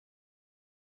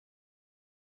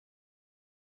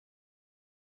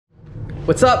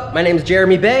What's up? My name is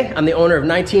Jeremy Bay. I'm the owner of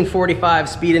 1945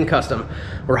 Speed and Custom.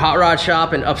 We're a hot rod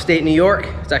shop in upstate New York.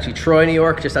 It's actually Troy, New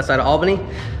York, just outside of Albany.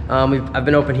 I've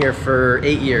been open here for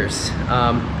 8 years.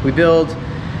 We build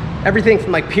everything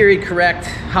from like period correct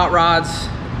hot rods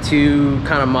to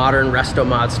kind of modern resto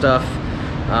mod stuff,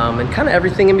 and kind of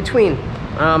everything in between.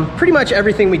 Pretty much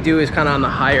everything we do is kind of on the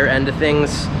higher end of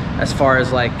things, as far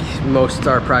as like most of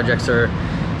our projects are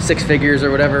 6 figures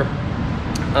or whatever.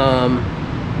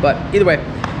 But either way,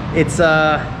 it's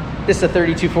this is a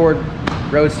 32 Ford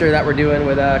Roadster that we're doing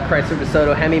with a Chrysler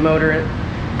DeSoto Hemi motor,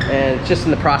 and it's just in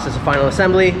the process of final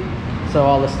assembly. So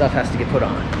all this stuff has to get put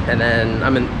on, and then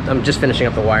I'm just finishing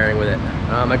up the wiring with it.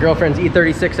 My girlfriend's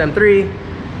E36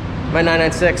 M3, my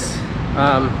 996.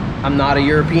 I'm not a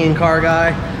European car guy.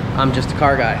 I'm just a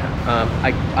car guy.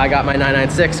 I got my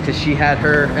 996 because she had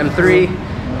her M3,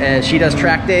 and she does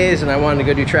track days, and I wanted to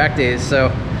go do track days.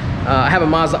 So I have a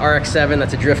Mazda RX-7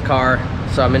 that's a drift car,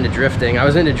 so I'm into drifting. I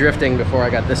was into drifting before I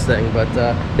got this thing, but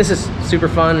this is super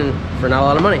fun and for not a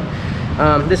lot of money.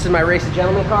 This is my Race of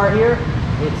Gentlemen car here.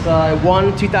 It's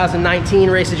won 2019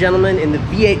 Race of Gentlemen in the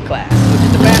V8 class, which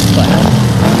is the fast class.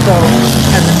 So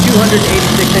it has a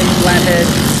 286-inch flathead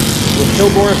with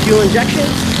Hillbor fuel injection,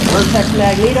 Vertex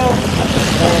magneto,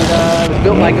 and it was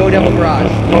built by Go Devil Garage.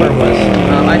 Motor was.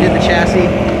 I did the chassis.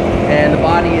 And the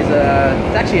body is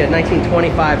it's actually a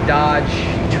 1925 Dodge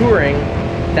Touring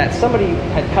that somebody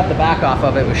had cut the back off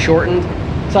of. It was shortened,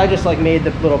 so I just like made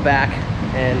the little back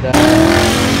and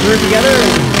threw it together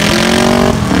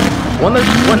and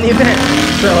won the event.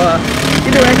 So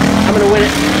either way, I'm gonna win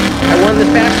it. I won this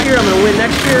past year, I'm gonna win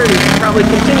next year, and probably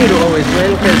continue to always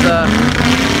win because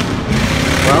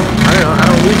well, I don't know, I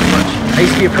don't lose much. I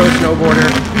used to be a pro snowboarder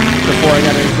before I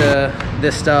got into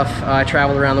this stuff. I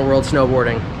traveled around the world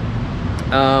snowboarding.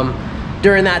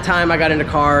 During that time I got into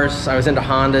cars. I was into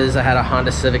Hondas. I had a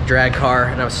Honda Civic drag car,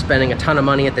 and I was spending a ton of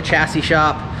money at the chassis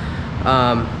shop.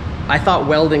 I thought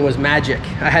welding was magic.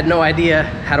 I had no idea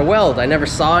how to weld. I never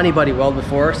saw anybody weld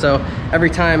before, so every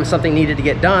time something needed to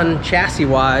get done chassis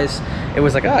wise, it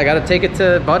was like, oh, I gotta take it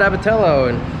to Bud Abatello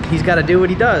and he's gotta do what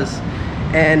he does.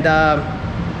 And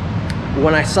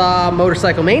when I saw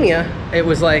Motorcycle Mania, it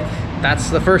was like, that's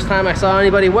the first time I saw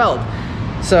anybody weld.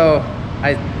 So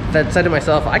I said to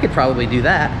myself, I could probably do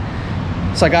that.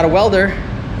 So I got a welder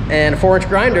and a 4-inch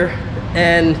grinder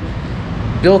and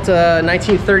built a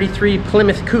 1933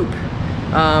 Plymouth Coupe.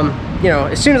 You know,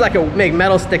 as soon as I could make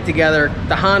metal stick together,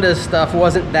 the Honda stuff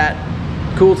wasn't that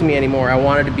cool to me anymore. I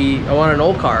wanted an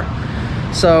old car.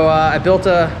 So I built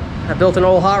an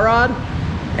old hot rod,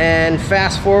 and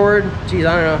fast forward, geez,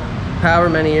 I don't know, however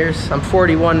many years. I'm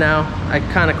 41 now. I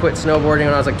kind of quit snowboarding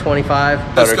when I was like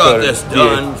 25. Just got this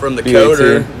done from the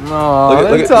coder. Oh,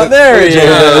 look at there he is.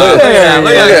 Look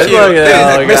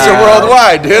at Mr.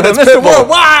 Worldwide, dude. That's Mr.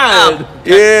 Worldwide.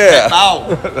 Yeah.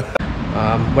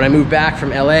 When I moved back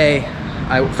from LA,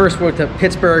 I first worked at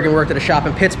Pittsburgh and worked at a shop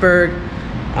in Pittsburgh,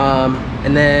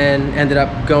 and then ended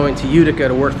up going to Utica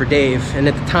to work for Dave. And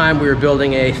at the time, we were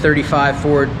building a 35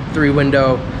 Ford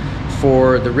 3-window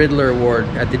for the Riddler Award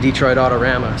at the Detroit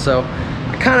Autorama. So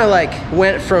I kind of like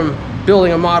went from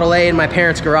building a Model A in my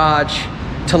parents' garage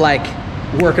to like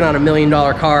working on $1 million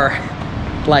car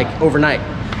like overnight.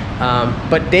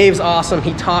 But Dave's awesome.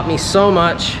 He taught me so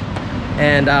much,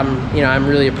 and you know, I'm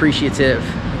really appreciative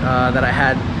that I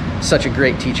had such a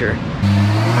great teacher.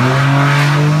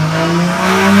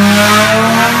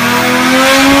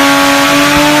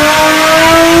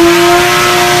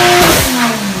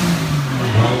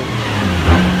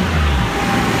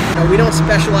 We don't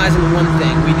specialize in one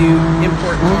thing. We do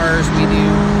import cars, we do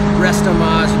resto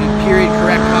mods, we do period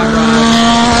correct hot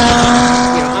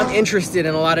rods. You know, I'm interested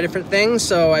in a lot of different things,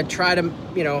 so I try to,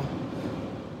 you know,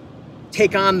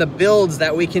 take on the builds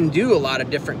that we can do a lot of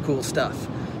different cool stuff.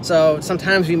 So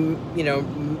sometimes we, you know,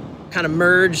 kind of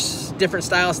merge different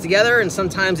styles together, and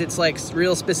sometimes it's like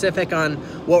real specific on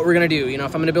what we're gonna do. You know,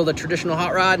 if I'm gonna build a traditional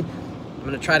hot rod, I'm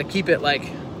gonna try to keep it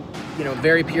like, you know,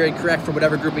 very period correct for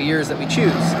whatever group of years that we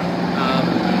choose.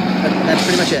 But that's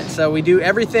pretty much it. So we do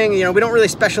everything, you know, we don't really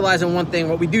specialize in one thing.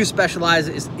 What we do specialize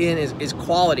is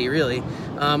quality, really.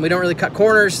 We don't really cut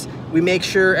corners. We make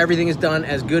sure everything is done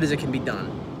as good as it can be done.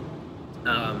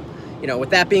 You know, with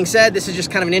that being said, this is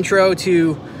just kind of an intro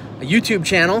to a YouTube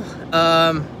channel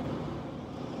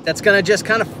that's gonna just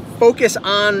kind of focus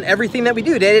on everything that we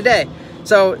do day to day.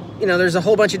 So, you know, there's a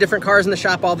whole bunch of different cars in the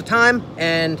shop all the time,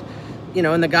 and you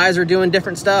know, and the guys are doing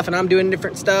different stuff and I'm doing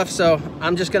different stuff. So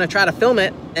I'm just going to try to film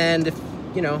it. And if,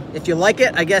 you know, if you like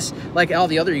it, I guess like all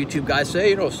the other YouTube guys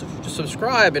say, you know, just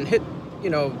subscribe and hit, you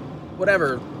know,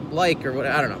 whatever, like or what,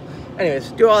 I don't know.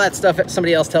 Anyways, do all that stuff that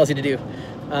somebody else tells you to do.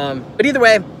 But either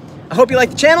way, I hope you like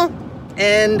the channel,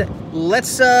 and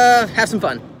let's have some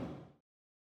fun.